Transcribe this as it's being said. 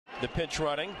the pitch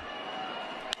running.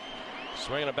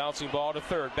 Swinging a bouncing ball to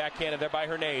third. Backhanded there by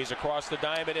Hernandez. Across the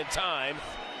diamond in time.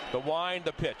 The wind,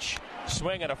 the pitch.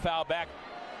 Swing and a foul back.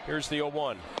 Here's the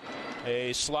 0-1.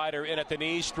 A slider in at the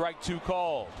knee. Strike two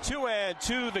called.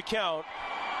 2-2 the count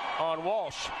on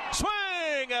Walsh.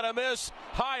 Swing and a miss.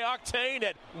 High octane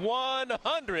at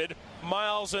 100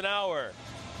 miles an hour.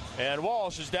 And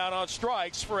Walsh is down on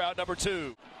strikes for out number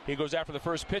 2. He goes after the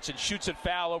first pitch and shoots it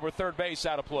foul over third base,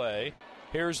 out of play.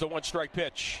 Here's the 1-strike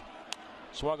pitch.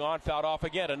 Swung on, fouled off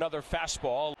again. Another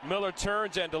fastball. Miller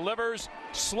turns and delivers.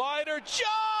 Slider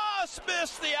just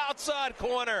missed the outside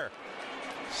corner.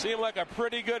 Seemed like a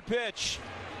pretty good pitch.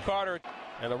 Carter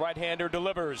and the right-hander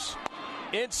delivers.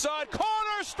 Inside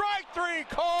corner, strike 3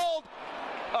 called.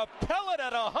 A pellet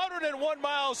at 101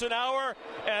 miles an hour.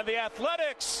 And the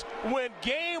Athletics win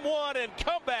game 1 in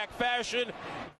comeback fashion.